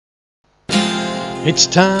It's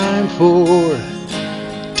time for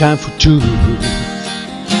truth.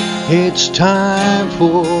 It's time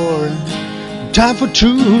for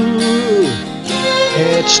truth.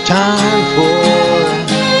 It's time for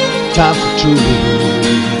truth.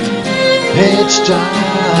 It's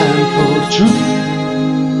time for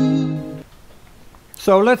truth.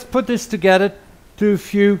 So let's put this together to a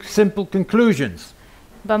few simple conclusions.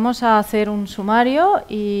 Vamos a hacer un sumario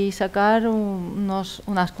y sacar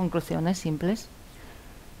unas conclusiones simples.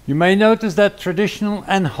 You may notice that traditional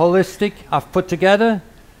and holistic I've put together,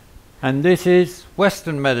 and this is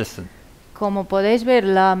Western medicine. Como podéis ver,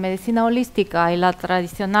 la medicina holística y la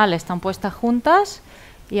tradicional están puestas juntas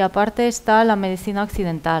y aparte está la medicina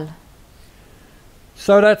occidental.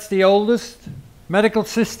 So that's the oldest medical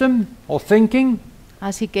system or thinking.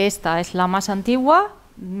 Así que esta es la más antigua,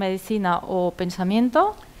 medicina o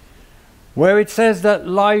pensamiento, Where it says that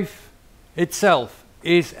life itself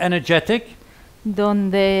is energetic,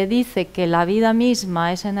 donde dice que la vida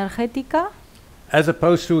misma es energética as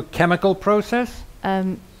opposed to a chemical process.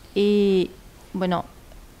 y, bueno,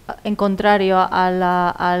 en contrario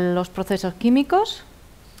a los procesos químicos.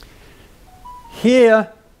 Here,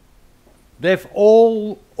 they've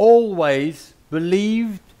always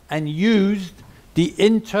believed and used the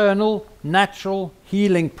internal natural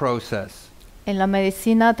healing process. En la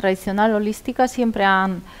medicina tradicional holística siempre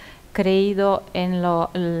han creído en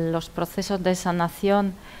los procesos de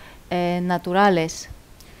sanación naturales.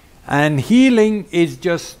 And healing is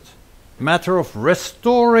just a matter of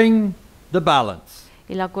restoring the balance.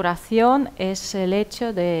 Y la curación es el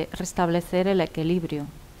hecho de restablecer el equilibrio.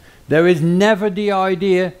 There is never the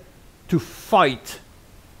idea to fight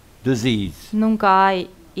disease. Nunca hay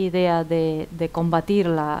idea de combatir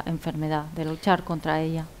la enfermedad, de luchar contra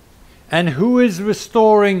ella. And who is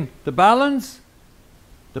restoring the balance?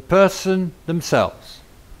 The person themselves.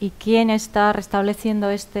 ¿Y quién está restableciendo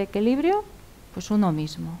este equilibrio? Pues uno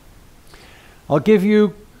mismo. I'll give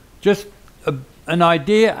you just an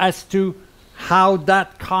idea as to how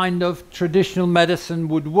that kind of traditional medicine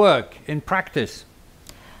would work in practice.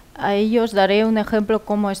 Ahí os daré un ejemplo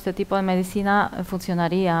cómo este tipo de medicina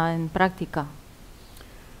funcionaría en práctica.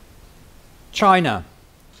 China,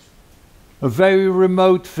 a very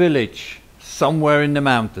remote village somewhere in the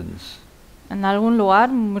mountains. En algún lugar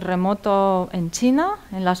muy remoto en China,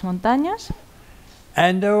 en las montañas,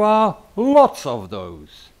 And there are lots of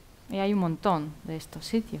those. y hay un montón de estos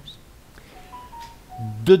sitios.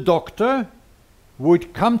 The doctor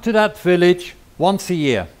would come to that village once a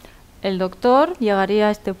year. El doctor llegaría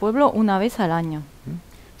a este pueblo una vez al año.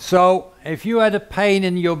 So if you had a pain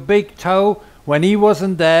in your big toe when he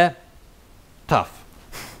wasn't there, tough.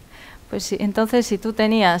 Pues entonces si tú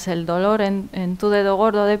tenías el dolor en tu dedo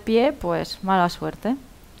gordo de pie, pues mala suerte.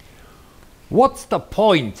 What's the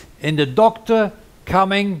point in the doctor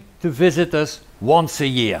coming to visit us once a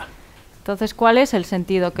year? Entonces, ¿cuál es el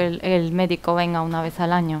sentido que el médico venga una vez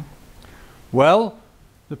al año? Well,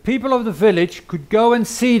 the people of the village could go and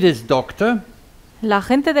see this doctor, La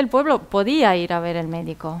gente del pueblo podía ir a ver el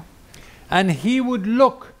médico and he would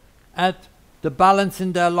look at the balance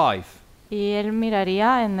in their life. y él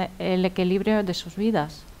miraría en el equilibrio de sus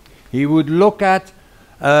vidas. He would look at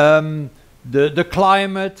the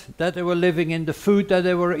climate that they were living in, the food that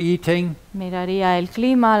they were eating, Miraría el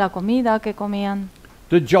clima, la comida que comían,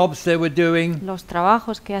 the jobs they were doing, los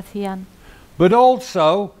trabajos que hacían, but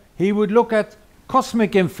also he would look at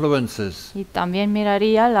cosmic influences. y también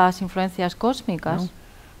miraría las influencias cósmicas.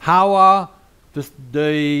 How are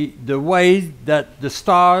the ways that the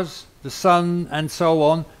stars, the sun, and so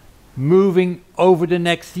on, moving over the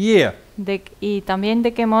next year? Y también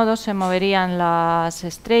de qué modo se moverían las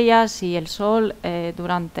estrellas y el sol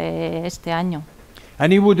durante este año.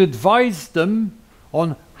 And he would advise them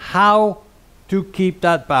on how to keep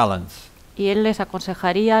that balance. Y él les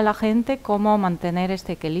aconsejaría a la gente cómo mantener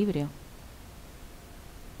este equilibrio.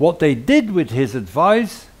 What they did with his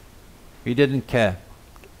advice, he didn't care.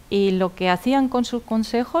 Y lo que hacían con sus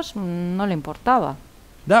consejos no le importaba.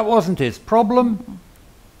 That wasn't his problem.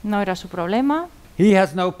 No era su problema He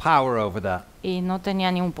has no power over that. y no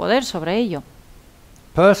tenía ningún poder sobre ello.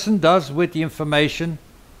 Person does with the information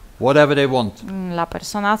whatever they want. La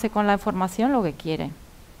persona hace con la información lo que quiere.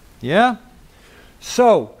 Yeah?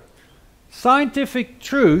 So, scientific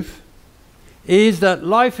truth is that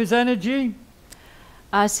life is energy,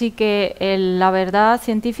 Así que la verdad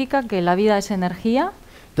científica, que la vida es energía,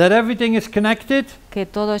 that everything is connected, que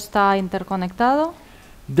todo está interconectado,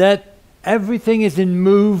 that everything is in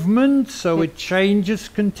movement, so it changes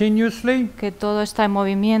continuously, que todo está en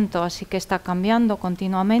movimiento, así que está cambiando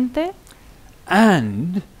continuamente.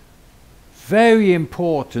 and, very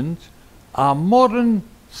important, our modern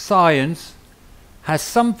science has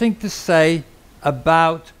something to say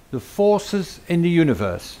about the forces in the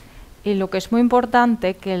universe. Y lo que es muy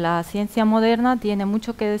importante, que la ciencia moderna tiene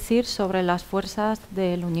mucho que decir sobre las fuerzas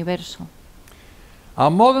del universo. Our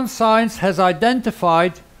modern science has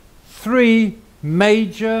identified three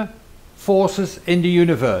major forces in the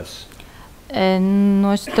universe.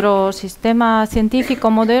 Nuestro sistema científico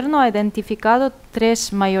moderno ha identificado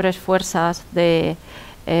tres mayores fuerzas del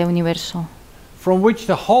universo, From which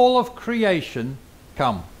the whole of creation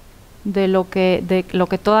come. de lo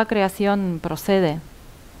que toda creación procede.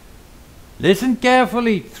 Listen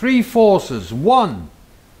carefully, three forces. One,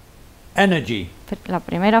 energy, La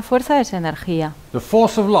primera fuerza es energía, the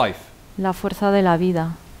force of life. la fuerza de la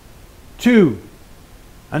vida. Two,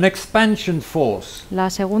 an expansion force. La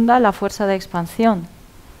segunda, la fuerza de expansión.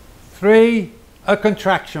 Three, a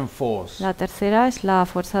contraction force. La tercera es la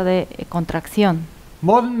fuerza de contracción.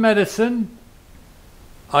 Modern medicine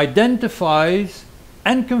identifies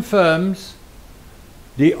and confirms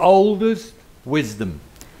the oldest wisdom.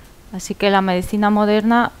 Así que la medicina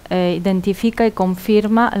moderna identifica y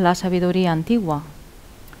confirma la sabiduría antigua.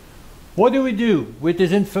 What do we do with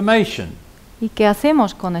this information? ¿Y qué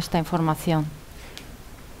hacemos con esta información?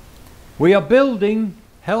 We are building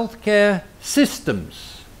healthcare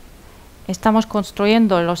systems. Estamos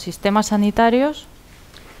construyendo los sistemas sanitarios.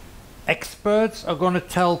 Experts are going to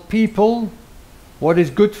tell people what is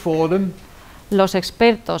good for them. Los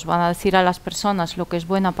expertos van a decir a las personas lo que es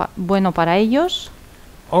bueno para ellos.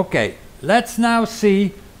 Okay, let's now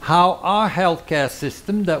see how our healthcare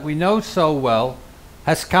system that we know so well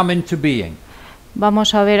has come into being.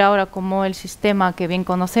 Vamos a ver ahora cómo el sistema que bien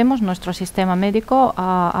conocemos, nuestro sistema médico,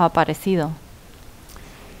 ha aparecido.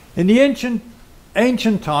 In the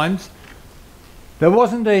ancient times, there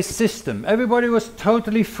wasn't a system. Everybody was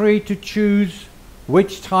totally free to choose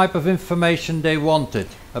which type of information they wanted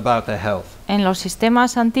about their health. En los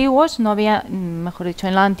sistemas antiguos no había, mejor dicho,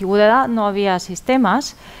 en la antigüedad no había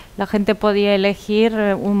sistemas. La gente podía elegir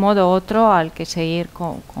un modo u otro al que seguir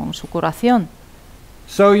con su curación.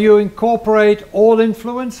 So you incorporate all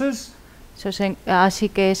influences, Así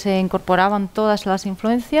que se incorporaban todas las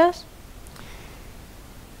influencias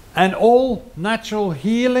and all natural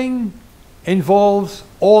healing involves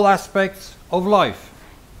all aspects of life.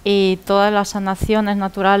 y todas las sanaciones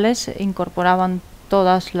naturales incorporaban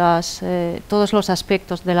todos los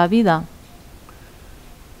aspectos de la vida.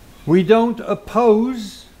 We don't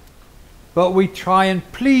oppose, but we try and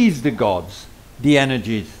please the gods, the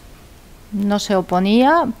energies. No se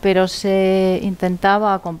oponía, pero se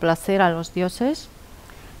intentaba complacer a los dioses.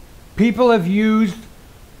 People have used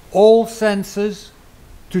all senses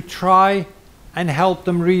to try and help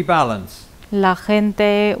them rebalance. La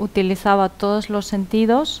gente utilizaba todos los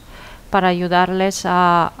sentidos para ayudarles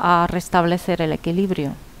a restablecer el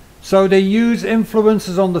equilibrio. So they use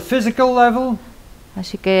influences on the physical level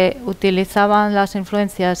Así que utilizaban las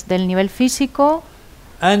influencias del nivel físico,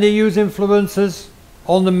 and they use influences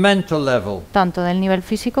on the mental level. tanto del nivel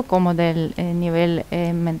físico como del nivel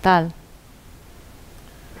mental.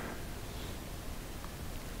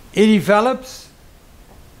 It develops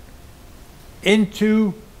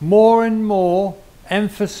into more and more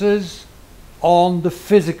emphasis on the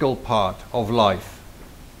physical part of life.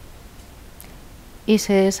 Y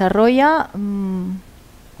se desarrolla...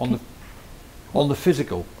 On the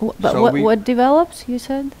physical. But So we- what develops, you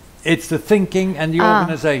said? It's the thinking and the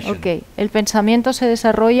organization. Ok. El pensamiento se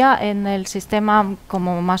desarrolla en el sistema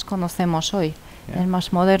como más conocemos hoy, Yeah. el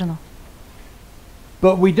más moderno.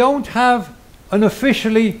 But we don't have an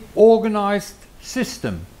officially organized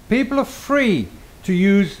system. People are free to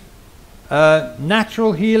use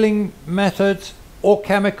natural healing methods or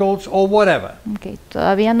chemicals or whatever. Okay.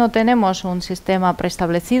 Todavía no tenemos un sistema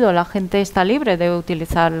preestablecido. La gente está libre de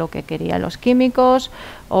utilizar lo que quería, los químicos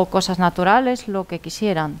o cosas naturales, lo que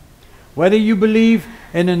quisieran. Whether you believe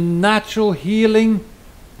in a natural healing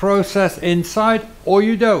process inside or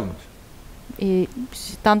you don't. Y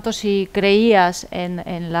tanto si creías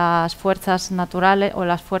en las fuerzas naturales o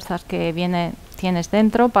las fuerzas que tienes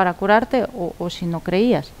dentro para curarte o si no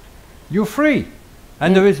creías. You're free.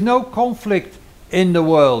 And there is no conflict in the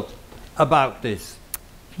world about this.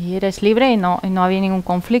 Y eres libre y no había ningún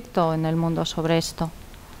conflicto en el mundo sobre esto.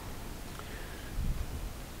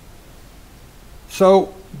 So,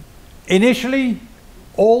 initially,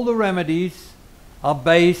 all the remedies are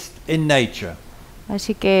based in nature.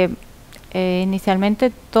 Así que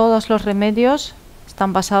inicialmente todos los remedios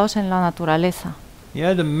están basados en la naturaleza.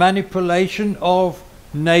 Yeah, the manipulation of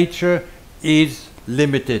nature is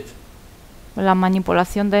limited. La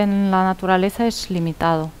manipulación de la naturaleza es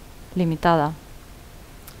limitada.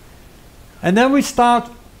 And then we start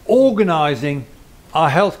organizing our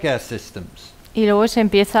healthcare systems, Y luego se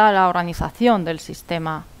empieza la organización del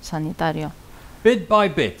sistema sanitario, bit by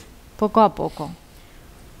bit. poco a poco.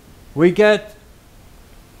 We get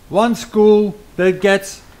one school that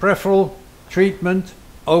gets preferential treatment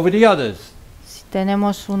over the others. Si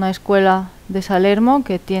tenemos una escuela de Salermo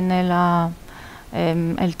que tiene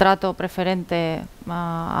el trato preferente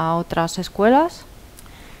a otras escuelas,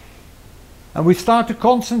 And we start to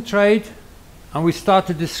concentrate and we start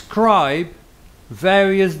to describe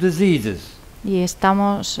various diseases. y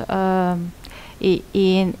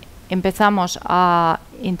empezamos a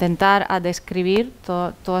intentar a describir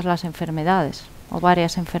todas las enfermedades o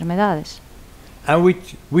varias enfermedades. And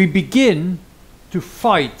we begin to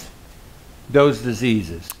fight those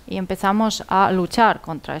diseases, Y empezamos a luchar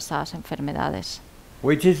contra esas enfermedades,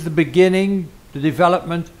 which is the beginning, the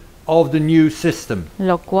development of the new system.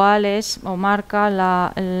 lo cual es o marca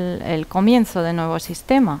el comienzo del nuevo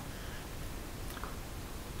sistema.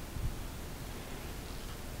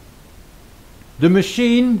 The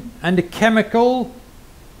machine and the chemical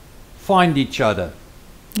find each other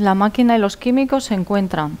La máquina y los químicos se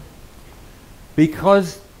encuentran,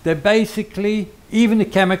 because they're basically, even the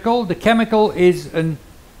chemical is an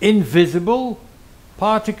invisible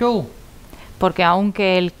particle, porque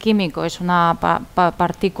aunque el químico es una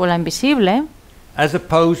partícula invisible, as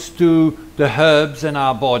opposed to the herbs in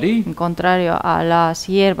our body, en contrario a las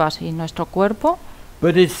hierbas y nuestro cuerpo,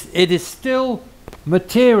 but it is still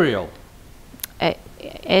material.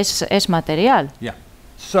 es material. Yeah.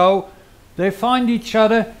 So they find each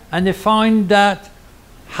other and they find that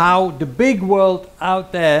how the big world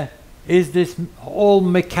out there is this all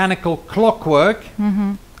mechanical clockwork.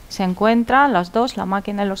 Ujú. Se encuentran las dos, la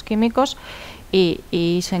máquina y los químicos,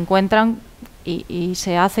 y se encuentran y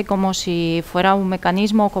se hace como si fuera un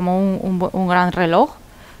mecanismo, como un gran reloj.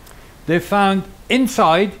 They found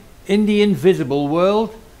inside, in the invisible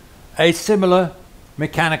world, a similar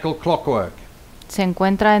mechanical clockwork. Se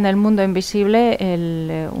encuentra en el mundo invisible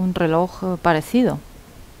un reloj parecido.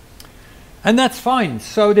 And that's fine.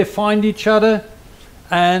 So they find each other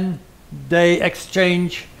and they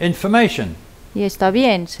exchange information. Y está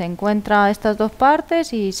bien, se encuentran estas dos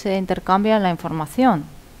partes y se intercambian la información.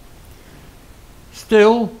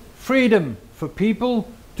 Still, freedom for people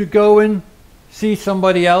to go and see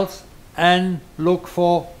somebody else and look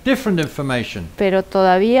for different information. Pero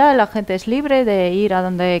todavía la gente es libre de ir a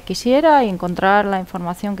donde quisiera y encontrar la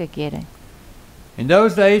información que quiere. In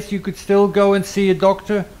those days, you could still go and see a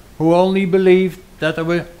doctor who only believed that there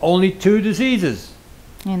were only two diseases.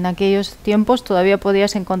 En aquellos tiempos todavía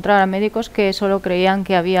podías encontrar a médicos que solo creían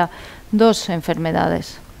que había dos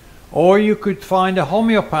enfermedades. Or you could find a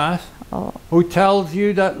homeopath O, who tells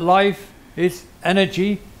you that life is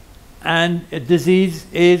energy and a disease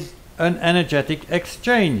is an energetic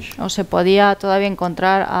exchange. o se podía todavía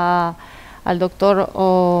encontrar al doctor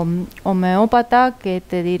homeópata que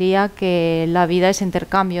te diría que la vida es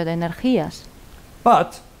intercambio de energías.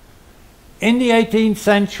 But in the 18th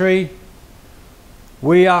century,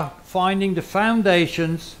 we are finding the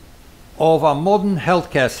foundations of our modern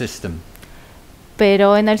healthcare system.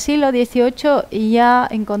 Pero en el siglo XVIII ya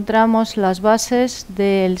encontramos las bases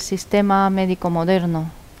del sistema médico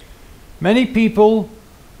moderno. Many people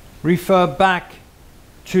refer back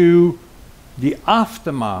to the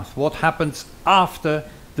aftermath, what happens after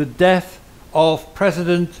the death of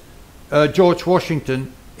President George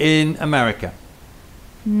Washington in America.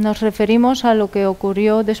 Nos referimos a lo que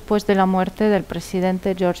ocurrió después de la muerte del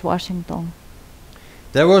presidente George Washington.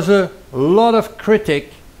 There was a lot of critique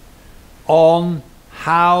on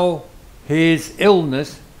how his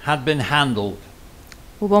illness had been handled.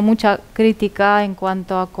 Hubo mucha crítica en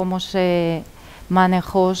cuanto a cómo se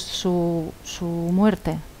manejó su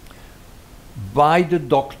muerte By the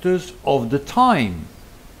doctors of the time.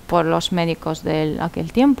 por los médicos de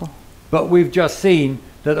aquel tiempo. But we've just seen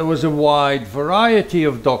that there was a wide variety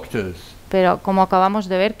of doctors. Pero como acabamos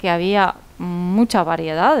de ver que había mucha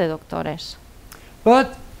variedad de doctores. But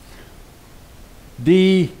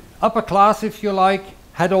the upper class, if you like,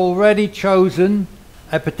 had already chosen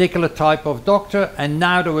a particular type of doctor, and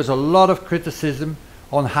now there was a lot of criticism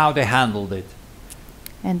on how they handled it.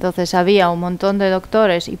 Entonces había un montón de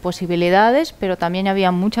doctores y posibilidades, pero también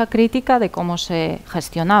había mucha crítica de cómo se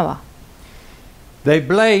gestionaba. They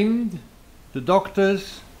blamed the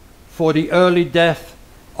doctors for the early death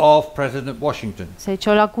of President Washington. Se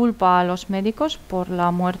echó la culpa a los médicos por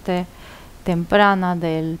la muerte temprana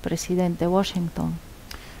del presidente Washington.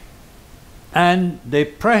 And they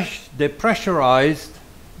pressurized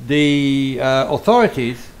the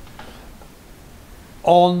authorities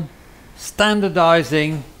on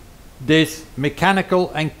standardizing this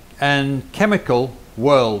mechanical and chemical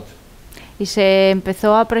world. Y se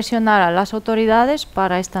empezó a presionar a las autoridades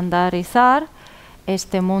para estandarizar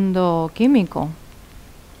este mundo químico.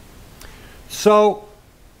 So,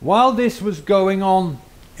 while this was going on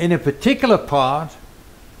in a particular part,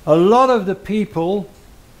 a lot of the people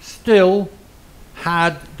still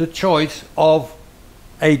had the choice of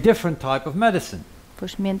a different type of medicine.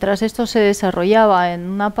 Pues mientras esto se desarrollaba en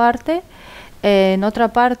una parte, en otra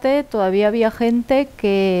parte todavía había gente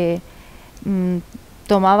que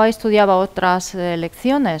tomaba y estudiaba otras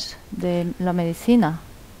lecciones de la medicina.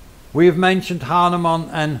 We've mentioned Hahnemann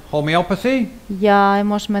and homeopathy, Ya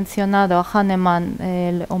hemos mencionado a Hahnemann,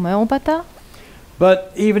 el homeópata, but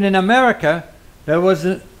even in America there was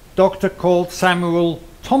a doctor called Samuel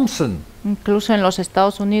Thompson. incluso en los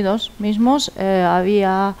Estados Unidos mismos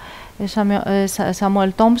había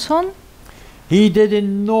Samuel Thompson, He did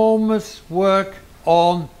enormous work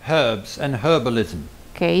on herbs and herbalism.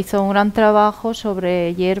 que hizo un gran trabajo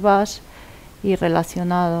sobre hierbas y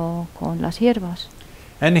relacionado con las hierbas.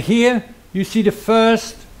 And here you see the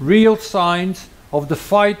first real signs of the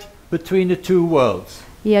fight between the two worlds.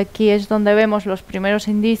 Y aquí es donde vemos los primeros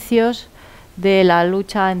indicios de la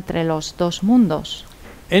lucha entre los dos mundos.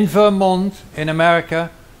 In Vermont, in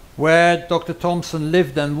America, where Dr. Thompson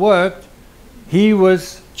lived and worked, he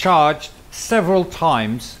was charged several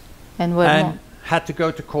times En Vermont, and had to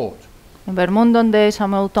go to court. en Vermont, donde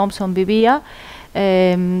Samuel Thompson vivía,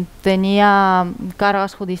 tenía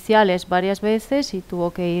cargas judiciales varias veces y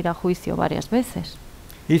tuvo que ir a juicio varias veces.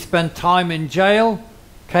 He spent time in jail,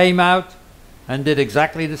 came out, and did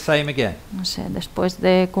exactly the same again. No sé, después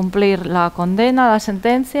de cumplir la condena, la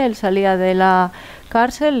sentencia, él salía de la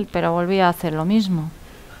cárcel, pero volvía a hacer lo mismo.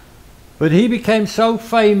 But he became so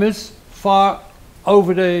famous far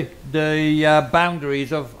over the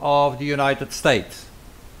boundaries of the United States.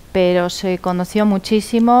 Pero se conoció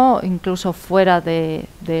muchísimo, incluso fuera de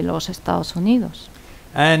los Estados Unidos.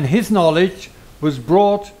 And his knowledge was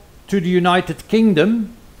brought to the United Kingdom,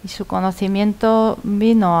 Y su conocimiento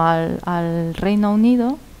vino al Reino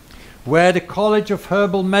Unido, where the College of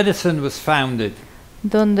Herbal Medicine was founded.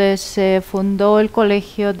 donde se fundó el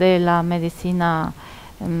Colegio de la Medicina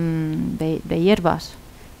de Hierbas.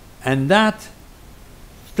 And that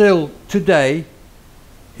still today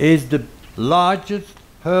is the largest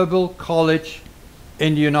herbal college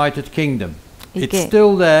in the United Kingdom. ¿Y It's qué?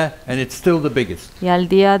 still there and it's still the biggest. Y al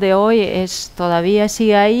día de hoy todavía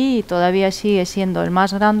sigue ahí y todavía sigue siendo el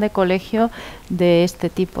más grande colegio de este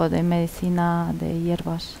tipo de medicina de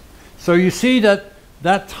hierbas. So you see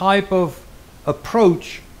that type of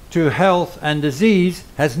approach to health and disease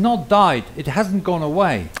has not died. It hasn't gone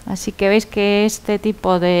away. Así que veis que este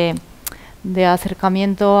tipo de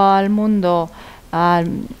acercamiento al mundo,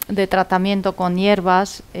 de tratamiento con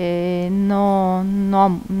hierbas, no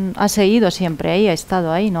ha seguido siempre ahí, ha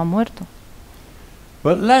estado ahí, no ha muerto.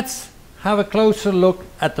 But let's have a closer look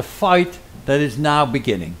at the fight that is now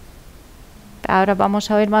beginning. Ahora vamos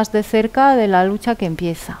a ver más de cerca de la lucha que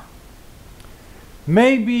empieza.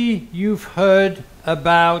 Maybe you've heard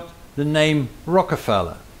about the name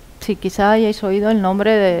Rockefeller. Sí, quizá hayáis oído el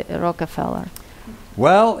nombre de Rockefeller.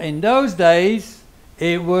 Well, in those days,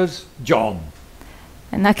 it was John.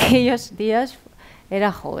 En aquellos días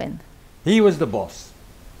era joven He was the boss.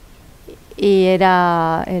 y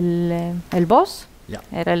era el boss, Yeah.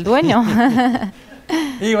 era el dueño,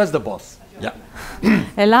 He was the boss. Yeah.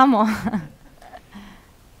 el amo.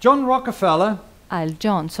 John Rockefeller. El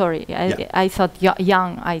John, sorry, Yeah. I thought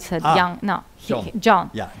young, I said young, no, John. John.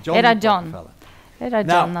 Yeah, John Era John, Rockefeller. era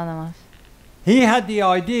Now- John nada más. He had the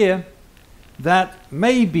idea that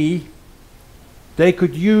maybe they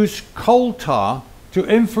could use coal tar to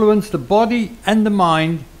influence the body and the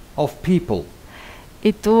mind of people.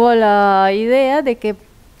 Y tuvo la idea de que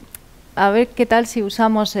a ver qué tal si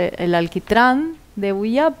usamos el alquitrán de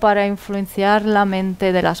huilla para influenciar la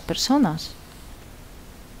mente de las personas.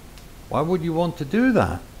 Why would you want to do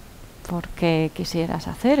that? ¿Por qué quisieras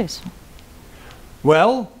hacer eso?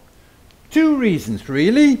 Well, two reasons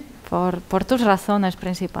really. Por tus razones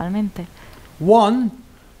principalmente. One,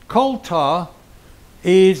 coal tar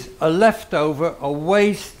is a leftover, a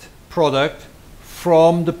waste product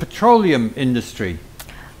from the petroleum industry.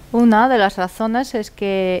 Una de las razones es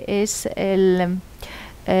que es el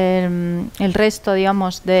resto,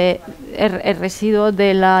 digamos, el residuo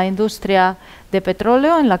de la industria de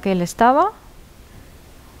petróleo en la que él estaba.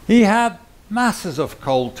 He had masses of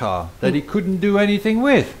coal tar that he couldn't do anything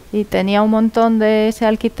with. Y tenía un montón de ese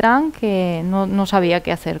alquitrán que no sabía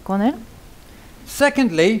qué hacer con él.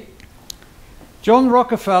 Secondly, John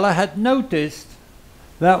Rockefeller had noticed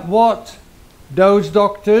that what those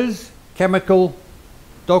doctors chemical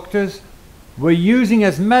doctors were using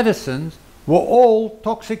as medicines were all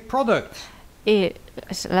toxic products. Y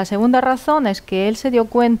la segunda razón es que él se dio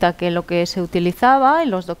cuenta que lo que se utilizaba, y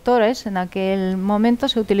los doctores en aquel momento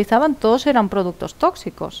se utilizaban, todos eran productos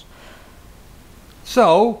tóxicos.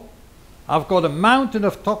 So, I've got a mountain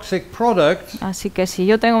of toxic products. Así que si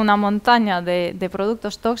yo tengo una montaña de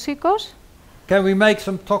productos tóxicos, Can we make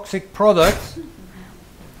some toxic products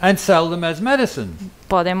and sell them as medicine?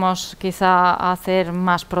 podemos quizá hacer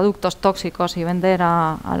más productos tóxicos y vender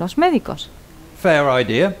a los médicos. Fair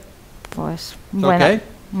idea. Pues It's buena, okay.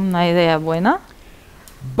 una idea buena,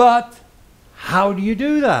 But how do you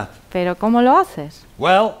do that? pero ¿cómo lo haces?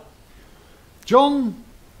 Well, John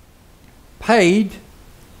paid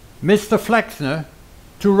Mr. Flexner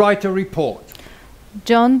to write a report.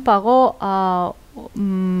 John pagó a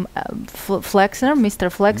Flexner, Mr.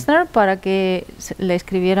 Flexner, para que le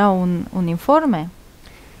escribiera un informe.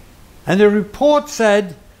 And the report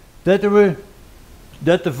said that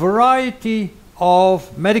the variety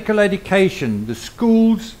of medical education, the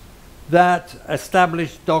schools that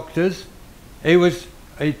established doctors, it was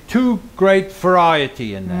a too great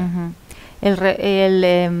variety in there.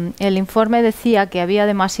 El informe decía que había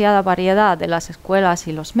demasiada variedad de las escuelas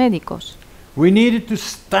y los médicos, We needed to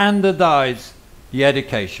standardize the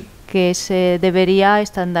education. que se debería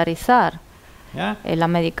estandarizar Yeah? la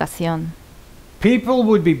medicación, People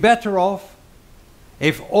would be better off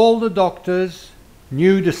if all the doctors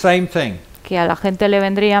knew the same thing. que a la gente le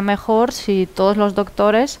vendría mejor si todos los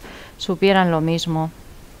doctores supieran lo mismo.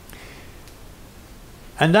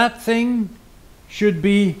 And that thing should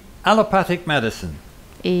be allopathic medicine.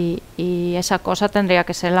 Y esa cosa tendría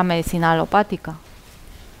que ser la medicina alopática.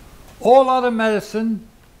 All other medicine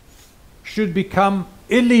should become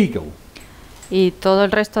illegal. Y todo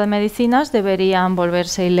el resto de medicinas deberían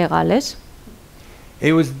volverse ilegales,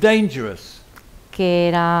 It was dangerous. que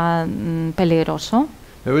era peligroso,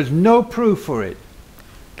 There was no proof for it.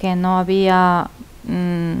 que no había,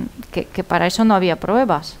 que para eso no había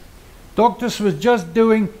pruebas, Doctors was just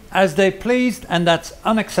doing as they pleased, and that's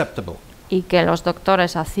unacceptable. y que los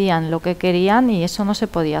doctores hacían lo que querían y eso no se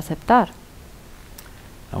podía aceptar.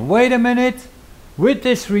 And wait a minute, with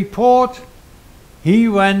this report, he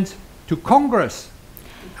went to Congress,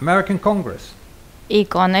 American Congress. Y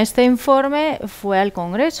con este informe fue al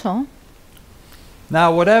Congreso.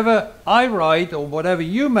 Now, whatever I write or whatever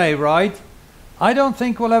you may write, I don't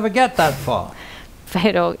think we'll ever get that far.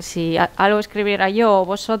 Pero si algo escribiera yo o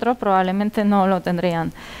vosotros, probablemente no lo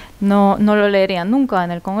tendrían, no lo leerían nunca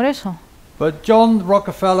en el Congreso. But John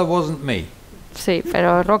Rockefeller wasn't me. Sí,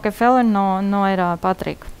 pero Rockefeller no era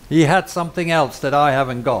Patrick. He had something else that I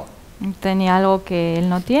haven't got. Tenía algo que él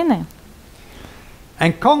no tiene.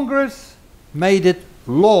 And Congress made it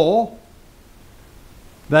law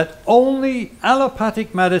that only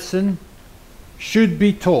allopathic medicine should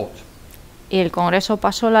be taught. Y el Congreso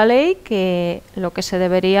pasó la ley que lo que se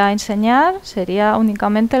debería enseñar sería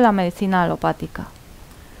únicamente la medicina alopática.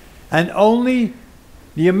 And only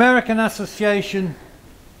the American Association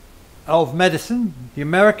of Medicine, the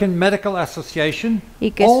American Medical Association,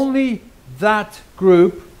 Y que only that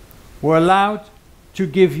group were allowed to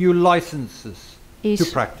give you licenses Y to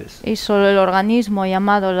s- practice. Y solo el organismo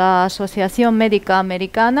llamado la Asociación Médica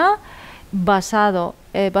Americana,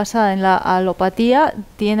 basada en la alopatía,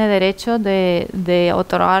 tiene derecho de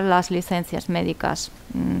otorgar las licencias médicas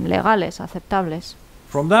legales, aceptables.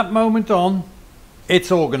 From that moment on,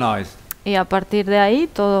 it's organized. Y a partir de ahí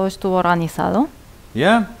todo estuvo organizado.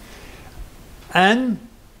 Yeah? And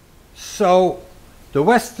so the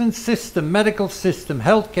Western system, medical system,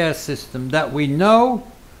 healthcare system that we know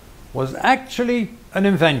was actually an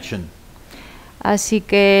invention. Así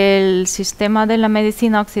que el sistema de la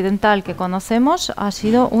medicina occidental que conocemos ha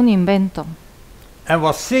sido un invento And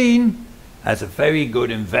was seen as a very good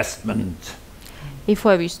investment. y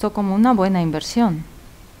fue visto como una buena inversión.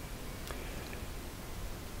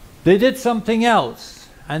 They did something else,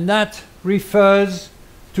 and that refers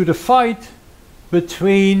to the fight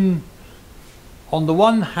between, on the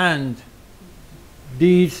one hand,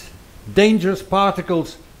 these dangerous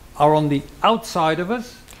particles are on the outside of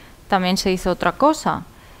us, También se hizo otra cosa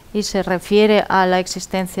y se refiere a la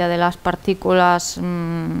existencia de las partículas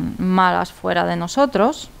malas fuera de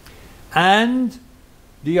nosotros and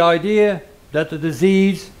the idea that the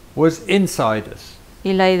disease was inside us.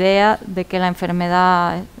 y la idea de que la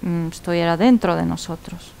enfermedad estuviera dentro de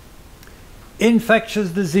nosotros.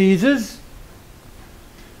 Infectious diseases,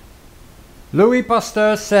 Louis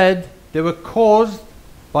Pasteur said they were caused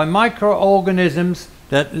by microorganisms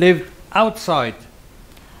that lived outside.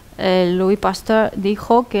 Louis Pasteur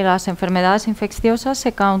dijo que las enfermedades infecciosas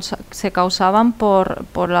se causaban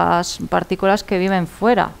por las partículas que viven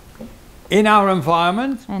fuera, in our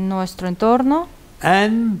environment, en nuestro entorno,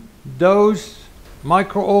 and those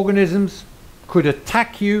microorganisms could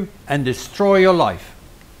attack you and destroy your life.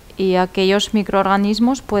 y aquellos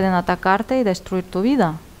microorganismos pueden atacarte y destruir tu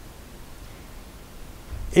vida.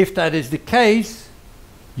 If that is the case,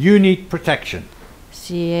 you need protection,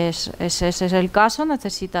 Si ese es el caso,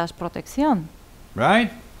 necesitas protección.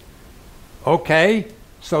 right? Okay,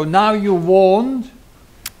 so now you're warned.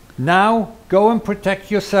 Now go and protect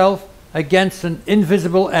yourself against an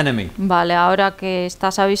invisible enemy. Vale, ahora que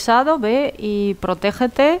estás avisado, ve y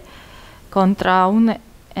protégete contra un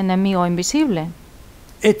enemigo invisible.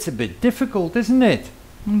 It's a bit difficult, isn't it?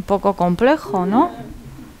 Un poco complejo, ¿no?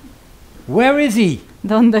 Where is he?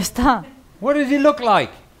 ¿Dónde está? What does he look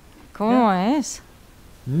like? ¿Cómo es?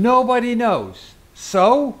 Nobody knows.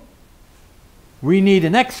 So, we need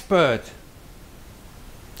an expert.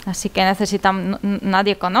 Así que necesitamos,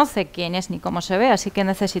 nadie conoce quién es ni cómo se ve, así que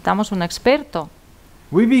necesitamos un experto.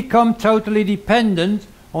 We become totally dependent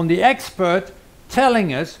on the expert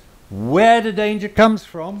telling us where the danger comes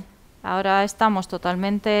from Ahora estamos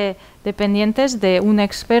totalmente dependientes de un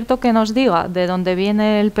experto que nos diga de dónde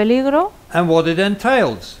viene el peligro and what it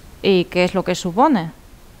entails. y qué es lo que supone.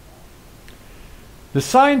 The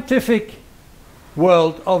scientific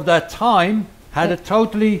world of that time had a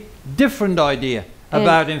totally different idea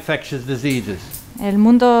about infectious diseases. El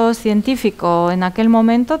mundo científico en aquel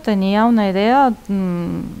momento tenía una idea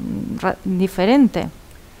diferente.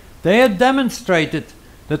 They had demonstrated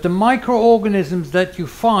that the microorganisms that you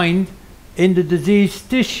find in the diseased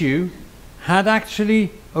tissue had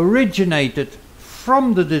actually originated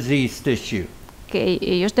from the diseased tissue. Que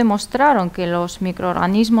ellos demostraron que los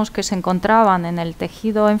microorganismos que se encontraban en el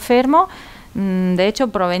tejido enfermo, de hecho,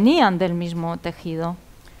 provenían del mismo tejido.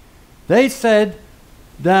 They said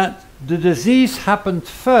that the disease happened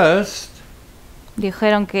first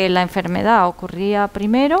Dijeron que la enfermedad ocurría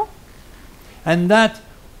primero and that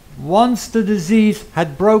once the disease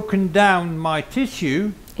had broken down my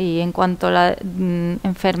tissue, y en cuanto la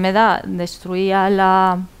enfermedad destruía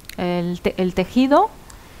el tejido,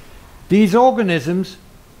 these organisms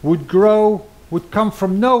would grow, would come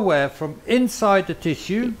from nowhere, from inside the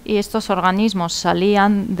tissue, y estos organismos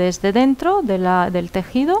salían desde dentro del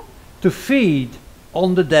tejido to feed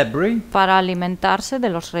on the debris, para alimentarse de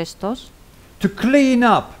los restos, to clean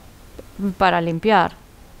up, para limpiar,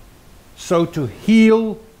 so to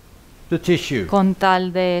heal the tissue. con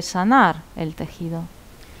tal de sanar el tejido.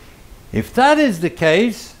 If that is the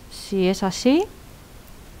case, Si es así,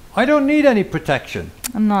 I don't need any protection.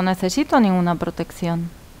 no necesito ninguna protección.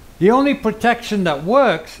 The only protection that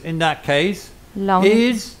works in that case La,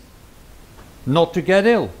 is not to get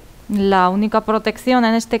ill. la única protección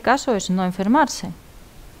en este caso es no enfermarse.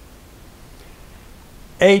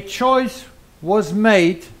 A choice was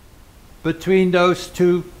made between those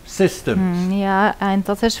two systems.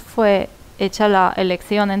 Entonces fue hecha la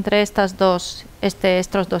elección entre estos dos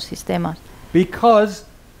sistemas. Because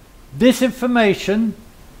this information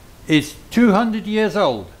is 200 years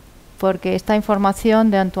old. Porque esta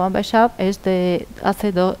información de Antoine Béchamp es de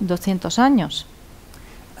hace 200 años.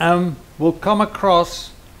 We'll come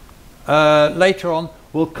across, later on,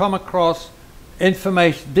 we'll come across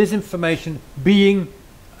this information being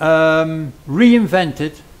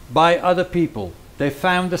reinvented by other people. They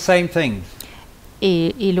found the same things.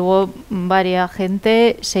 Y luego varias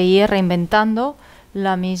gente seguía reinventando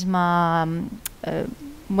la misma,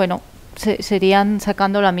 serían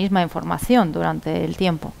sacando la misma información durante el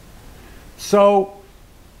tiempo. So,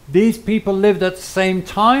 these people lived at the same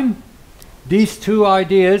time. These two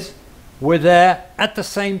ideas were there at the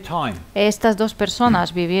same time. Estas dos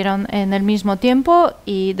personas vivieron en el mismo tiempo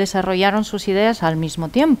y desarrollaron sus ideas al mismo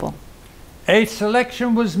tiempo. A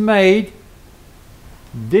selection was made.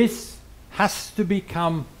 This has to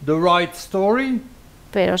become the right story.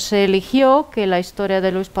 Pero se eligió que la historia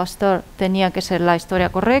de Louis Pasteur tenía que ser la historia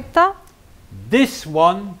correcta. This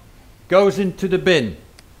one goes into the bin.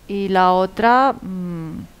 Y la otra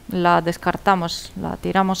la descartamos, la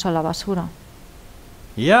tiramos a la basura.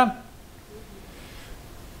 Yeah.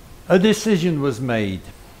 A decision was made.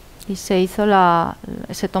 Y se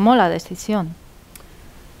tomó la decisión.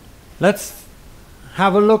 Let's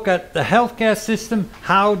have a look at the healthcare system,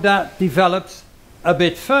 how that develops a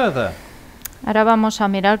bit further. Ahora vamos a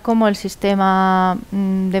mirar cómo el sistema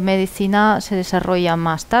de medicina se desarrolla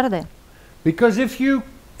más tarde. Because if you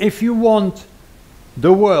want the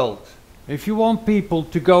world, if you want people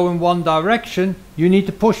to go in one direction, you need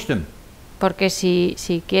to push them. Porque si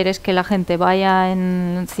quieres que la gente vaya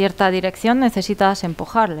en cierta dirección, necesitas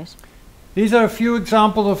empujarles. These are a few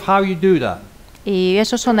examples of how you do that. Y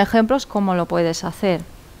esos son ejemplos cómo lo puedes hacer.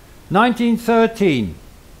 1913,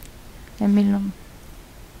 En mil-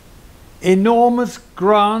 enormous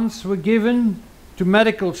grants were given to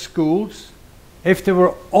medical schools if they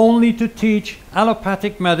were only to teach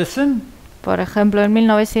allopathic medicine. Por ejemplo, en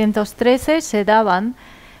 1913 se daban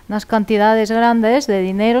unas cantidades grandes de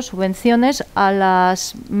dinero, subvenciones a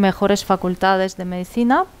las mejores facultades de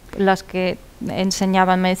medicina, las que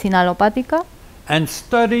enseñaban medicina alopática, And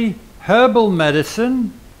study herbal medicine,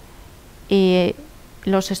 y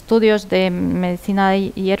los estudios de medicina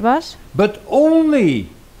de hierbas, but only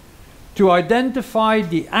to identify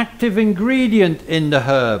the active ingredient in the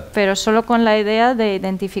herb. pero solo con la idea de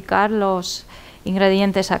identificar los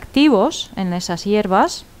ingredientes activos en esas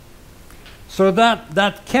hierbas So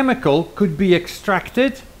that chemical could be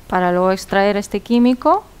extracted, para luego extraer este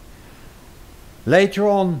químico, later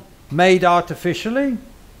on made artificially,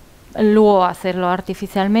 luego hacerlo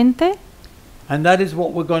artificialmente, and that is what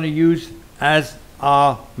we're going to use as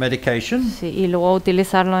our medication. sí, y luego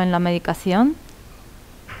utilizarlo en la medicación.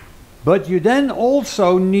 But you then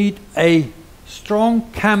also need a strong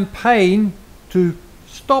campaign to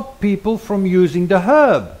stop people from using the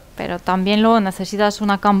herb. Pero también luego necesitas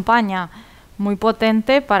una campaña muy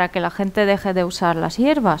potente para que la gente deje de usar las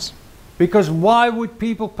hierbas. Because why would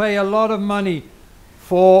people pay a lot of money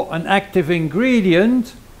for an active ingredient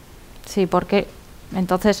Sí, porque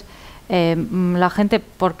entonces la gente,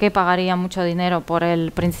 ¿por qué pagaría mucho dinero por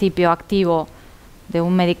el principio activo de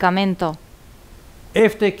un medicamento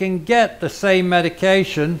if they can get the same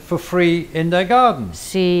medication for free in their gardens?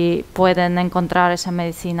 si pueden encontrar esa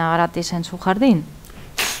medicina gratis en su jardín?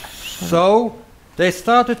 So they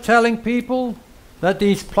started telling people that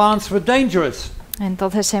these plants were dangerous.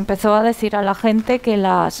 Entonces se empezó a decir a la gente que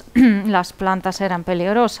las plantas eran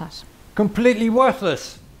peligrosas Completely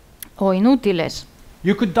worthless. o inútiles,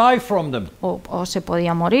 You could die from them. o se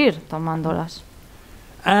podía morir tomándolas.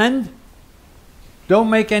 And don't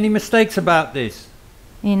make any mistakes about this.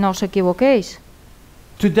 Y no os equivoquéis,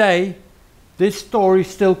 Today, this story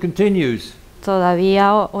still continues.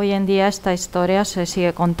 todavía hoy en día esta historia se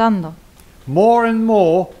sigue contando. More and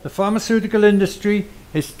more, the pharmaceutical industry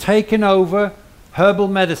is taking over herbal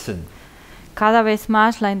medicine. Cada vez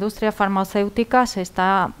más la industria farmacéutica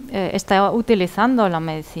está utilizando la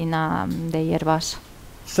medicina de hierbas,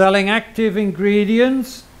 Selling active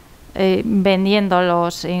ingredients vendiendo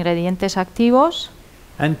los ingredientes activos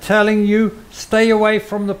and telling you stay away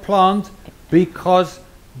from the plant because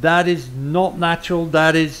that is not natural,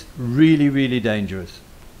 that is really, really dangerous.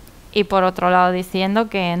 y por otro lado diciendo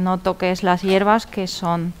que no toques las hierbas que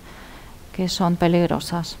son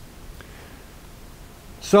peligrosas.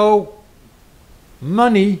 So,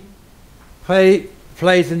 money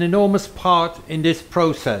plays an enormous part in this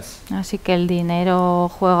process. Así que el dinero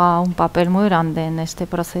juega un papel muy grande en este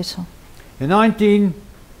proceso. In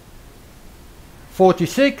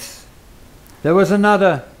 1946, there was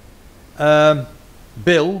another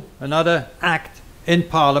bill, another act in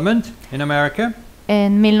Parliament in America.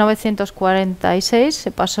 En 1946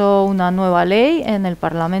 se pasó una nueva ley en el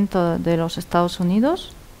Parlamento de los Estados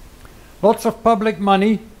Unidos. Lots of public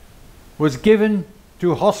money was given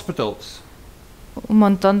to hospitals. Un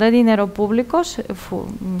montón de dinero público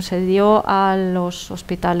se dio a los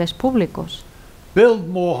hospitales públicos. Build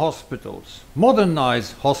more hospitals,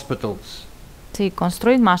 modernize hospitals. Sí,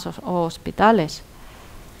 construir más hospitales.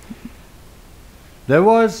 That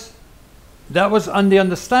was on the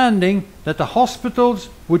understanding that the hospitals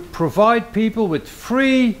would provide people with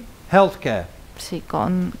free healthcare. Sí,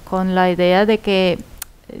 con la idea de que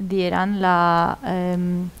dieran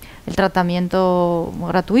el tratamiento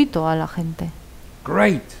gratuito a la gente.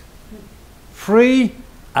 Great. Free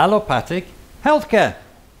allopathic healthcare.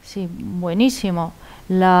 Sí, buenísimo.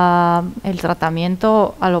 El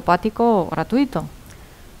tratamiento alopático gratuito.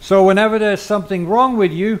 So whenever there's something wrong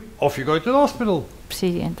with you, off you go to the hospital.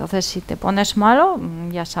 Sí, entonces si te pones malo,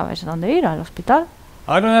 ya sabes dónde ir, al hospital.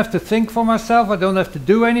 I don't have to think for myself, I don't have to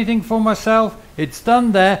do anything for myself. It's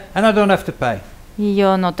done there and I don't have to pay. Y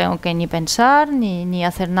yo no tengo que ni pensar, ni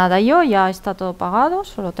hacer nada yo, ya está todo pagado,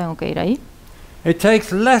 solo tengo que ir ahí. It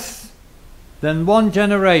takes less than one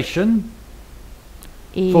generation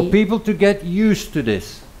for people to get used to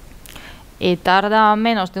this. Y tarda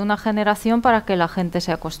menos de una generación para que la gente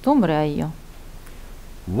se acostumbre a ello.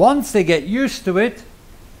 Once they get used to it,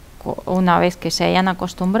 una vez que se hayan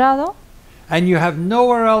acostumbrado, and you have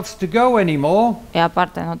nowhere else to go anymore, y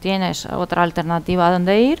aparte no tienes otra alternativa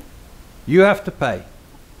donde ir, you have to pay.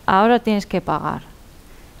 ahora tienes que pagar.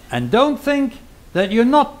 And don't think that you're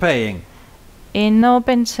not paying. Y no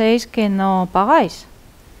penséis que no pagáis.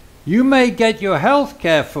 You may get your health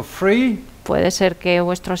care for free, Puede ser que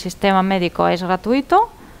vuestro sistema médico es gratuito,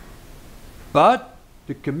 but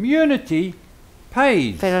the community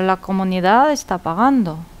pays. pero la comunidad está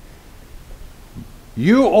pagando.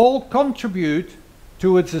 You all contribute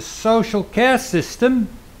towards a social care system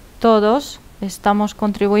Todos estamos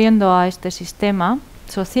contribuyendo a este sistema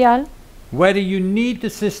social, whether you need the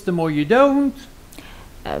system or you don't.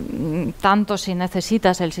 Tanto si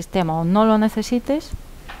necesitas el sistema o no lo necesites,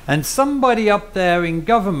 And somebody up there in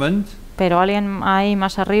government pero alguien ahí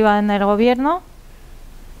más arriba en el gobierno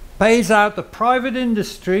pays out the private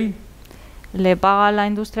industry le paga a la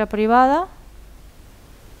industria privada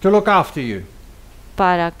to look after you.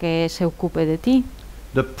 para que se ocupe de ti.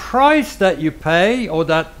 The price that you pay or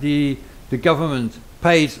that the government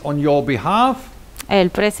pays on your behalf El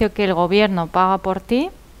precio que el gobierno paga por ti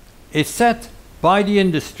is set by the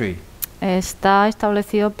industry. está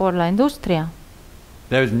establecido por la industria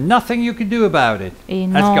There is nothing you can do about it y as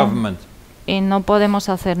no, government. y no podemos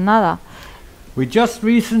hacer nada. We just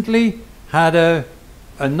recently had a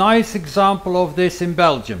nice example of this in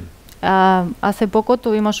Belgium. Hace poco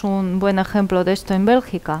tuvimos un buen ejemplo de esto en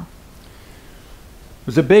Bélgica. There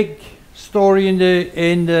was a big story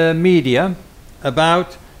in the media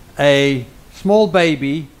about a small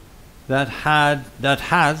baby that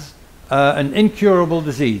has an incurable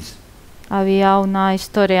disease. Había una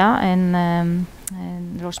historia en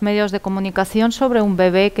los medios de comunicación sobre un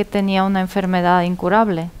bebé que tenía una enfermedad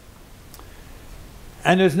incurable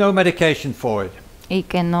And there's no medication for it. y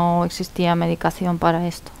que no existía medicación para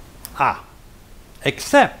esto.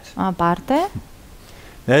 Except Aparte,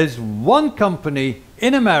 there's one company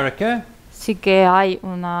in America sí que hay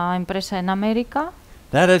una empresa en América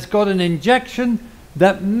that has got an injection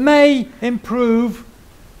that may improve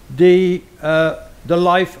the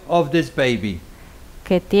life of this baby.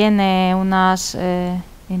 que tiene unas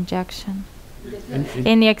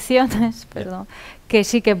inyecciones, perdón, que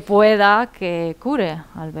sí que pueda que cure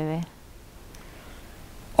al bebé.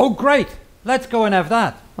 Oh, great! Let's go and have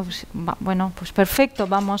that. Bueno, pues perfecto,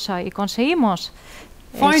 vamos a y conseguimos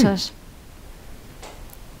Fine. esas.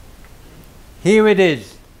 Here it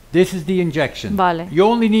is. This is the injection. Vale. You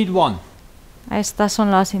only need one. Estas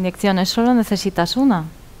son las inyecciones, solo necesitas una.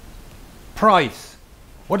 Price.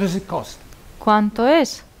 What does it cost? ¿Cuánto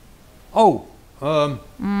es? Oh,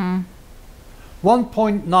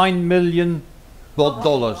 1.9 million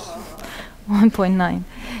dollars. 1.9.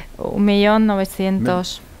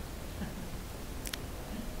 1.900.000.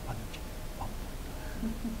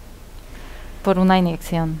 Por una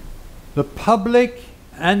inyección. The public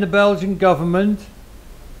and the Belgian government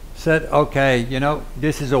said, okay, you know,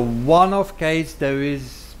 this is a one-off case. There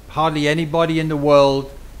is hardly anybody in the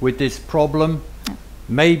world with this problem.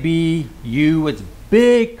 Maybe you, as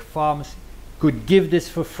big pharmacy, could give this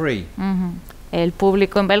for free. El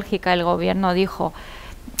público en Bélgica, el gobierno dijo,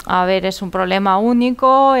 a ver, es un problema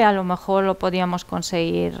único y a lo mejor lo podíamos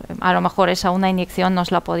conseguir, a lo mejor esa una inyección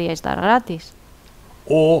nos la podíais dar gratis.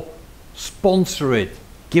 Or sponsor it,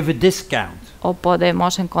 give a discount. O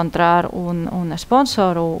podemos encontrar un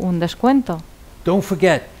sponsor o un descuento. Don't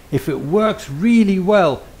forget, if it works really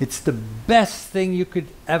well, it's the best thing you could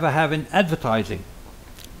ever have in advertising.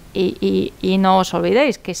 Y no os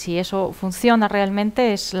olvidéis que si eso funciona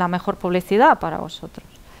realmente es la mejor publicidad para vosotros.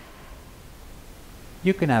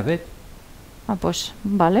 You can have it. Pues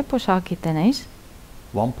vale, pues aquí tenéis.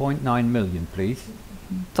 1.9 million, please.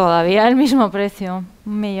 Todavía el mismo precio,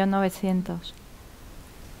 1.900.000.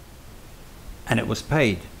 And it was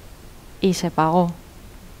paid. Y se pagó.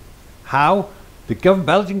 How? The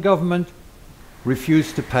Belgian government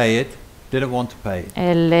refused to pay it, didn't want to pay it.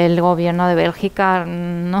 El gobierno de Bélgica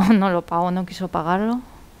no lo pagó, no quiso pagarlo.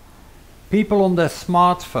 People on their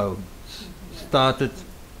smartphones started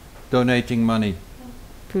donating money.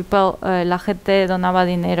 La gente donaba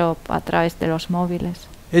dinero a través de los móviles.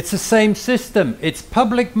 It's the same system. It's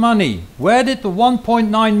public money. Where did the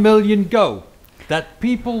 1.9 million go that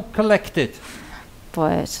people collected?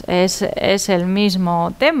 Pues es el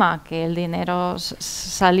mismo tema, que el dinero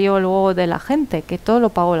salió luego de la gente, que todo lo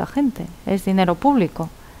pagó la gente. Es dinero público.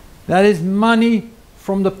 That is money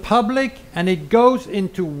from the public and it goes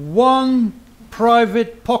into one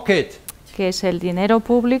private pocket. Que es el dinero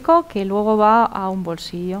público que luego va a un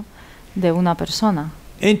bolsillo de una persona.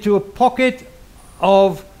 Into a pocket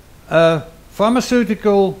of a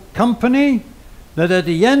pharmaceutical company that at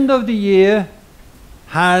the end of the year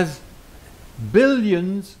has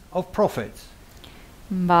billions of profits.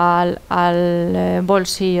 va al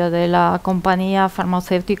bolsillo de la compañía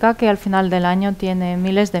farmacéutica, que al final del año tiene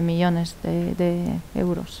miles de millones de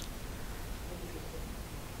euros.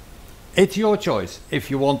 It's your choice if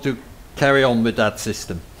you want to carry on with that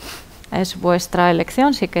system. Es vuestra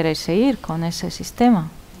elección si queréis seguir con ese sistema.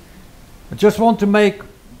 I just want to make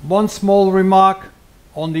one small remark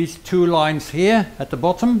on these two lines here at the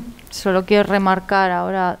bottom. Solo quiero remarcar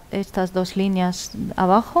ahora estas dos líneas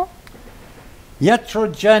abajo.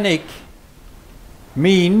 Iatrogenic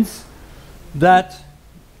means that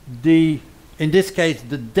in this case,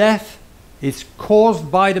 the death is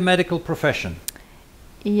caused by the medical profession.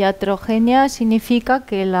 Iatrogenia significa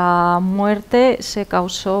que la muerte se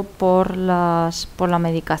causó por la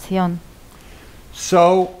medicación.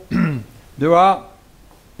 So there are,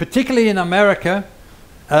 particularly in America,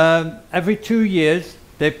 every 2 years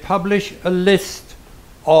they publish a list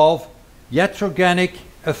of iatrogenic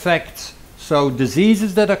effects. So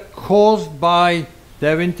diseases that are caused by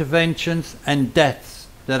their interventions and deaths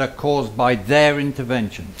that are caused by their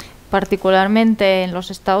interventions. Particularmente en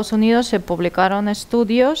los Estados Unidos se publicaron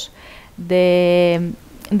estudios de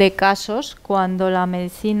casos cuando la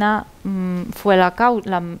medicina fue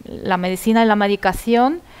la medicina y la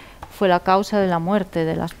medicación fue la causa de la muerte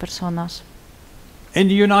de las personas. In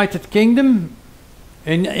the United Kingdom,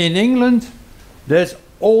 in England, there's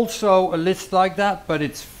also a list like that, but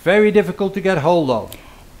it's very difficult to get hold of.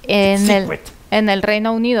 En el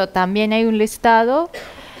Reino Unido también hay un listado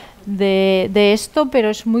de esto, pero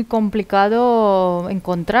es muy complicado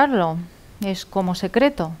encontrarlo. Es como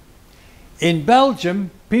secreto. In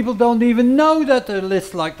Belgium, people don't even know that a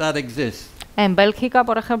list like that exists. En Bélgica,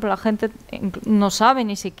 por ejemplo, la gente no sabe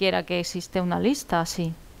ni siquiera que existe una lista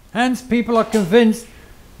así. Hence, people are convinced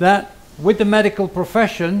that with the medical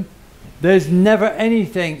profession, there's never any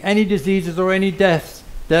diseases or any deaths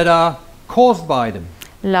that are caused by them.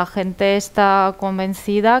 La gente está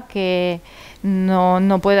convencida que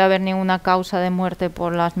no puede haber ninguna causa de muerte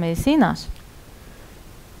por las medicinas.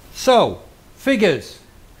 So, figures.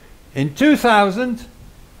 In 2000,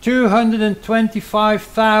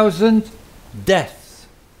 225,000 deaths.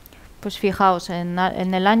 Pues fijaos, en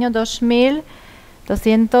el año 2000,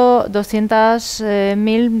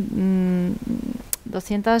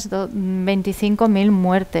 225.000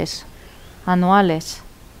 muertes anuales.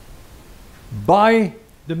 By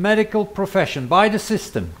the medical profession, by the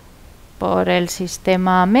system. Por el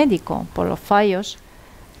sistema médico, por los fallos.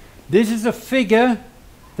 This is a figure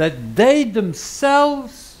that they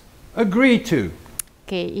themselves agree to.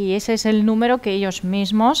 Y ese es el número que ellos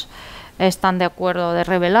mismos están de acuerdo de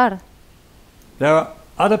revelar. There are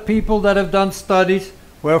other people that have done studies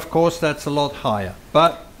where of course that's a lot higher.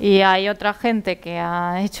 Y hay otra gente que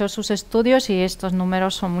ha hecho sus estudios y estos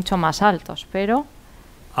números son mucho más altos, pero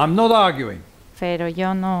I'm not arguing. Pero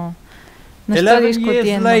yo no estoy 11 years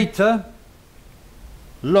discutiendo. later,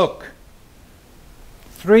 look,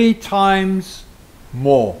 3 times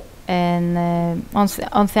more. En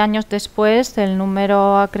 11 años después, el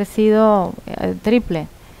número ha crecido triple.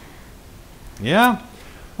 Yeah?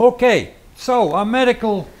 Okay, so our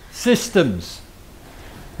medical systems.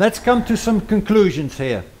 Let's come to some conclusions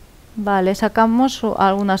here. Vale, sacamos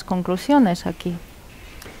algunas conclusiones aquí.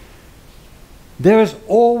 There has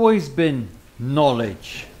always been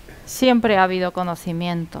knowledge. Siempre ha habido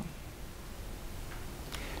conocimiento.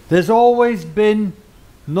 There's always been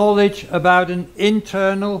knowledge about an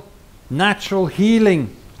internal natural healing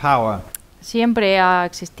power. Siempre ha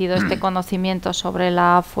existido este conocimiento sobre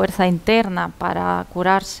la fuerza interna para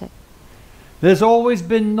curarse. There's always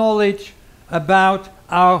been knowledge about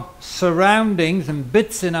our surroundings and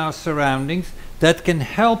bits in our surroundings that can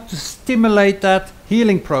help to stimulate that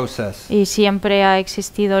healing process. Y siempre ha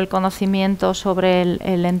existido el conocimiento sobre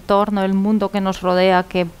el entorno, el mundo que nos rodea,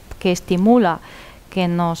 que estimula que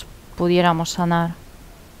nos pudiéramos sanar.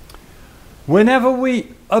 Whenever we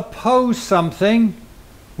oppose something,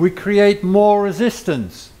 we create more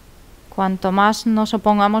resistance. Cuanto más nos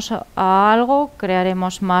opongamos a algo,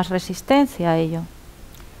 crearemos más resistencia a ello.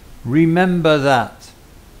 Remember that,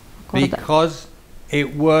 because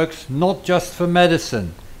it works not just for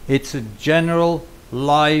medicine, it's a general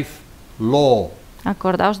life law.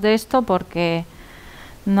 Acordaos de esto porque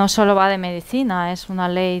no solo va de medicina, es una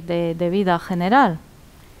ley de vida general.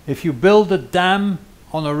 If you build a dam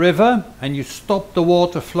on a river and you stop the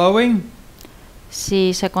water flowing,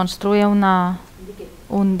 si se construye una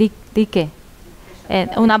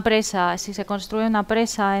presa, si se construye una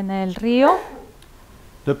presa en el río,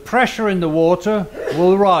 the pressure in the water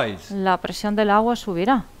will rise. La presión del agua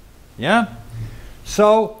subirá. Yeah?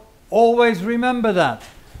 So always remember that,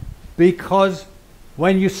 because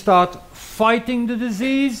when you start fighting the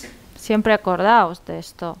disease, Siempre acordaos de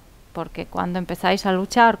esto, porque cuando empezáis a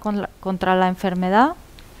luchar contra la enfermedad,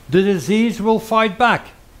 the disease will fight back.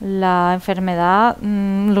 la enfermedad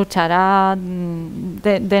luchará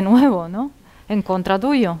de nuevo, ¿no? En contra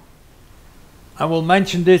tuyo. I will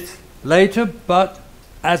mention this later, but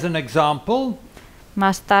as an example,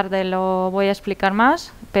 Más tarde lo voy a explicar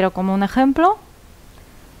más, pero como un ejemplo,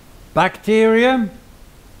 bacteria,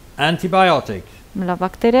 antibiotics. las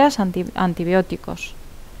bacterias, antibióticos.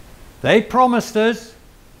 They promised us,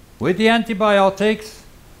 with the antibiotics,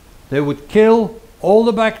 they would kill all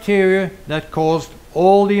the bacteria that caused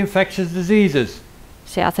all the infectious diseases.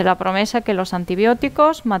 Se hace la promesa que los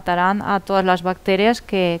antibióticos matarán a todas las bacterias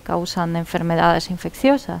que causan enfermedades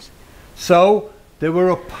infecciosas. So they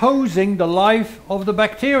were opposing the life of the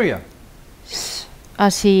bacteria.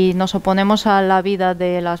 Así nos oponemos a la vida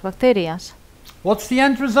de las bacterias. What's the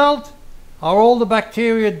end result? Are all the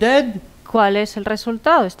bacteria dead? ¿Cuál es el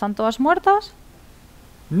resultado? ¿Están todas muertas?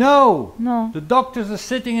 No. No. The doctors are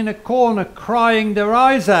sitting in a corner crying their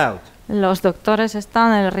eyes out Los doctores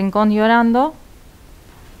están en el rincón llorando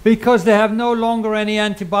because they have no longer any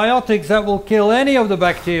antibiotics that will kill any of the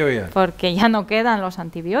bacteria. porque ya no quedan los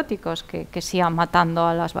antibióticos que sigan matando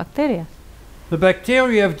a las bacterias. The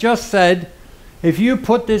bacteria have just said, if you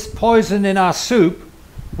put this poison in our soup,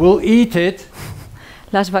 we'll eat it.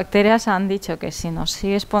 Las bacterias han dicho que si nos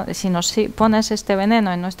pones este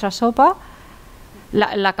veneno en nuestra sopa,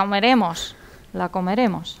 la comeremos,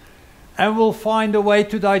 And we'll find a way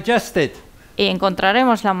to digest it. y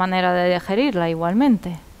encontraremos la manera de digerirla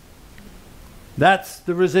igualmente. That's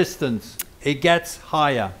the resistance. It gets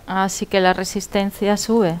higher. Así que la resistencia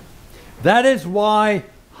sube. That is why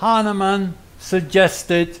Hahnemann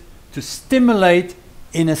suggested to stimulate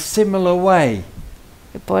in a similar way.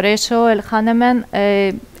 Por eso el Hahnemann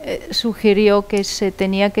sugirió que se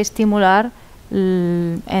tenía que estimular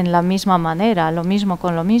en la misma manera, lo mismo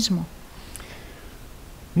con lo mismo.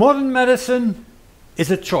 Modern medicine is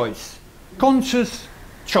a choice, conscious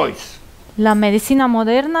choice. La medicina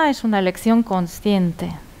moderna es una elección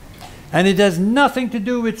consciente And it has nothing to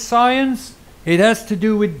do with science, it has to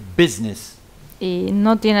do with business. y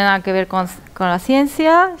no tiene nada que ver con la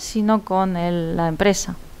ciencia, sino con la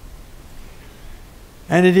empresa.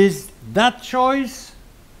 And it is that choice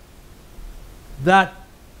that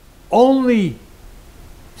only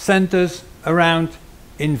centers around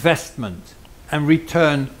investment and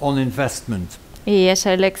return on investment. Y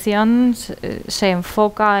esa elección se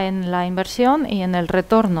enfoca en la inversión y en el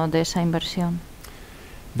retorno de esa inversión.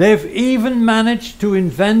 They've even managed to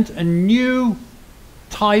invent a new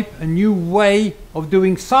type, a new way of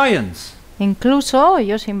doing science. Incluso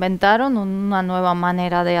ellos inventaron una nueva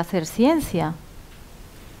manera de hacer ciencia.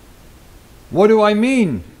 What do I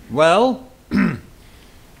mean? Well,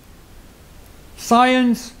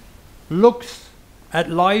 science looks at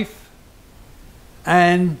life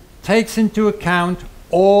and takes into account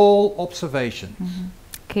all observations.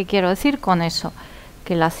 ¿Qué quiero decir con eso?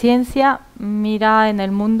 Que la ciencia mira en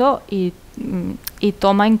el mundo y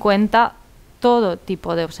toma en cuenta todo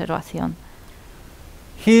tipo de observación.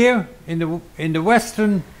 Here in the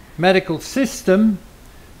Western medical system,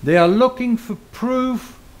 they are looking for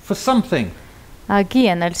proof for something. Aquí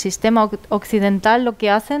en el sistema occidental lo que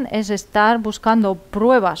hacen es estar buscando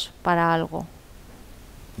pruebas para algo.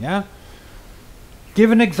 Yeah?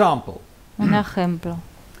 Give an example. Un ejemplo.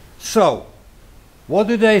 So, what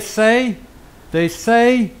do they say? They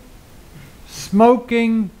say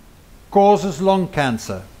smoking causes lung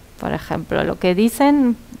cancer. Por ejemplo, lo que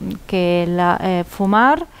dicen que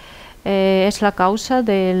fumar es la causa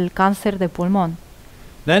del cáncer de pulmón.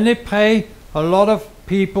 Then they pay a lot of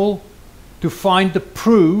people to find the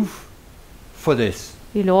proof for this.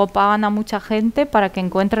 Y luego pagan a mucha gente para que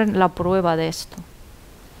encuentren la prueba de esto.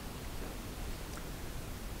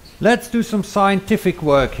 Let's do some scientific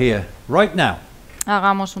work here, right now.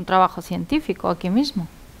 Hagamos un trabajo científico aquí mismo.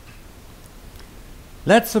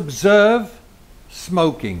 Let's observe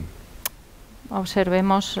smoking.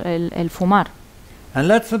 Observemos el fumar. And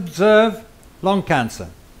let's observe lung cancer.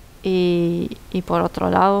 Y por otro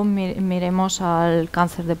lado, miremos al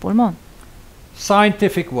cáncer de pulmón.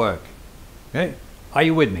 Scientific work. Okay? Are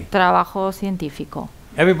you with me? Trabajo científico.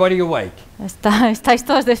 Everybody awake? ¿Estáis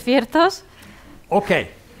todos despiertos?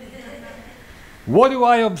 Okay. What do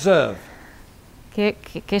I observe? ¿Qué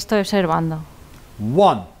estoy observando?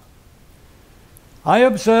 One, I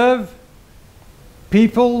observe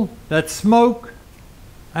people that smoke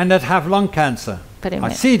and that have lung cancer.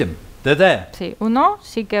 I see them. They're there. Sí, uno,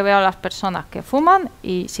 sí que veo a las personas que fuman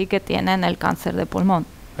y sí que tienen el cáncer de pulmón.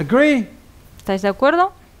 Agree? ¿Estáis de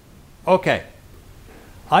acuerdo? Okay.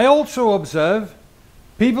 I also observe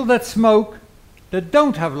people that smoke that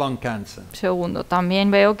don't have lung cancer. Segundo, también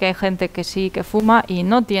veo que hay gente que sí que fuma y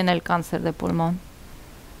no tiene el cáncer de pulmón.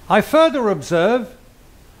 I further observe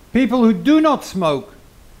people who do not smoke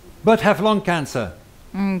but have lung cancer.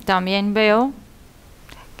 También veo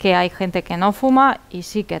que hay gente que no fuma y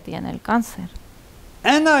sí que tiene el cáncer.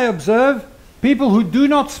 And I observe people who do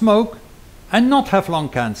not smoke and not have lung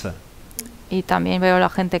cancer. Y también veo la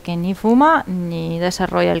gente que ni fuma ni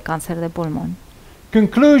desarrolla el cáncer de pulmón.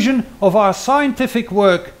 Conclusion of our scientific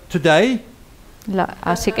work today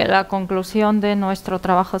Así que la conclusión de nuestro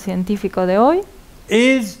trabajo científico de hoy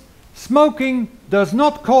is smoking does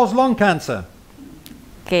not cause lung cancer.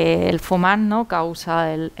 que el fumar no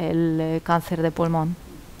causa el cáncer de pulmón.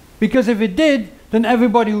 Because if it did, then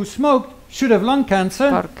everybody who smoked should have lung cancer.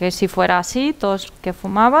 Porque si fuera así, todos que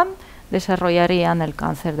fumaban desarrollarían el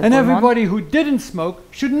cáncer de And pulmón. everybody who didn't smoke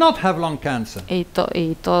should not have lung cancer. Y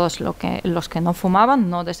todos los que no fumaban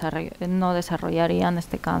no desarrollarían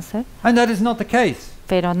este cáncer. And that is not the case.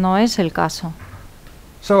 Pero no es el caso.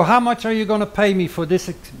 So how much are you going to pay me for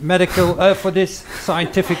this for this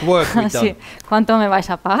scientific work we've Sí. done? ¿Cuánto me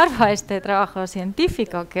vais a pagar para este trabajo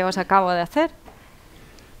científico que os acabo de hacer?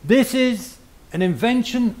 This is an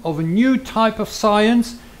invention of a new type of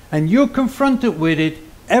science, and you're confronted with it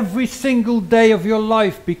every single day of your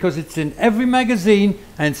life because it's in every magazine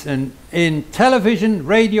and it's in television,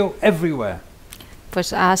 radio, everywhere.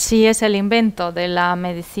 Pues así es el invento de la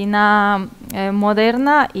medicina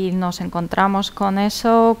moderna y nos encontramos con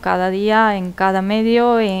eso cada día en cada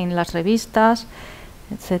medio, en las revistas,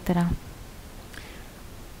 etcétera.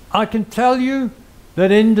 I can tell you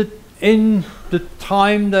that in the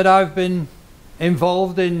time that I've been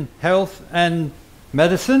involved in health and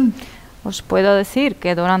medicine, Os puedo decir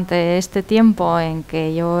que durante este tiempo en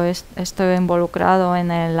que yo estoy involucrado en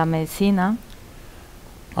la medicina,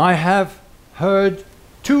 I have heard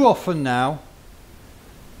too often now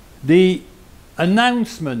the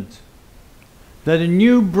announcement that a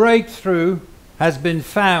new breakthrough has been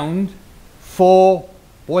found for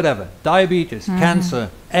whatever, diabetes, cancer,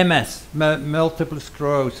 MS, multiple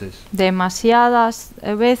sclerosis. demasiadas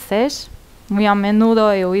veces, muy a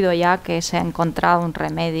menudo he oído ya que se ha encontrado un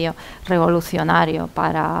remedio revolucionario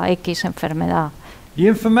para X enfermedad. The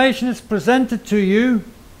information is presented to you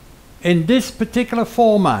in this particular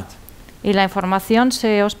format. Y la información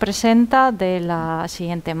se os presenta de la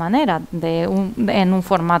siguiente manera, en un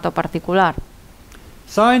formato particular.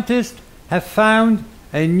 Scientists have found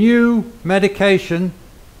a new medication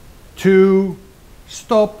to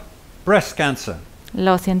stop breast cancer.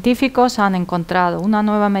 Los científicos han encontrado una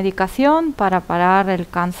nueva medicación para parar el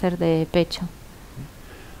cáncer de pecho.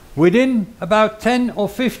 Within about 10 or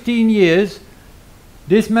 15 years,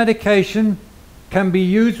 this medication can be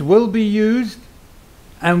used, will be used,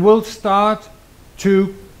 and will start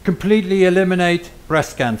to completely eliminate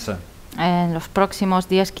breast cancer. En los próximos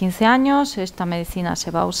 10-15 años esta medicina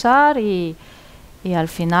se va a usar y al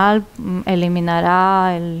final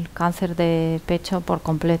eliminará el cáncer de pecho por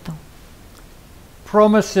completo.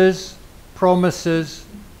 Promises, promises,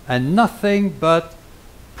 and nothing but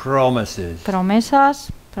promises.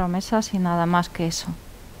 Promesas, promesas y nada más que eso.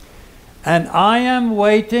 And I am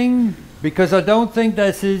waiting because I don't think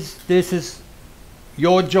this is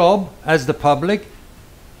your job as the public.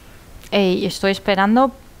 Y estoy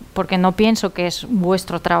esperando porque no pienso que es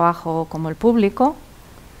vuestro trabajo como el público,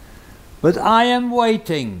 But I am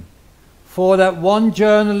waiting for that one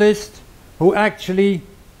journalist who actually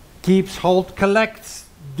collects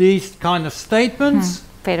these kind of statements.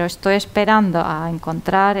 pero estoy esperando a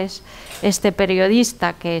encontrar este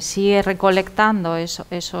periodista que sigue recolectando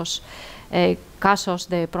esos casos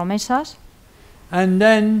de promesas And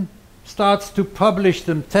then starts to publish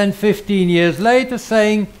them 10-15 years later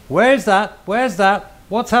saying, where's that,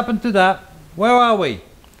 what's happened to that, where are we?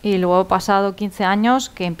 y luego pasado 15 años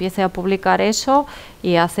que empiece a publicar eso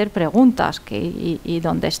y a hacer preguntas, ¿y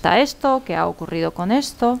dónde está esto? ¿Qué ha ocurrido con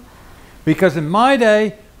esto? Because in my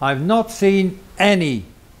day, I've not seen any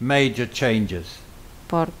major changes.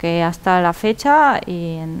 Porque hasta la fecha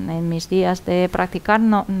y en mis días de practicar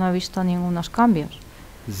no he visto ningunos cambios.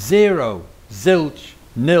 Zero, zilch,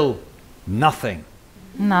 nil, nothing.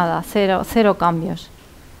 Nada, cero cambios.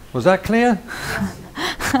 Was that clear?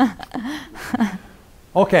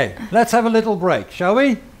 Okay, let's have a little break, shall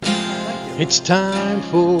we? It's time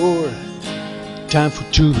for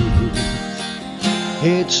truth.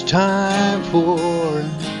 It's time for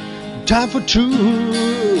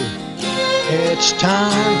truth. It's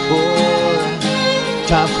time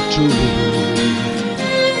for truth.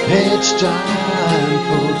 It's time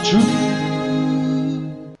for truth.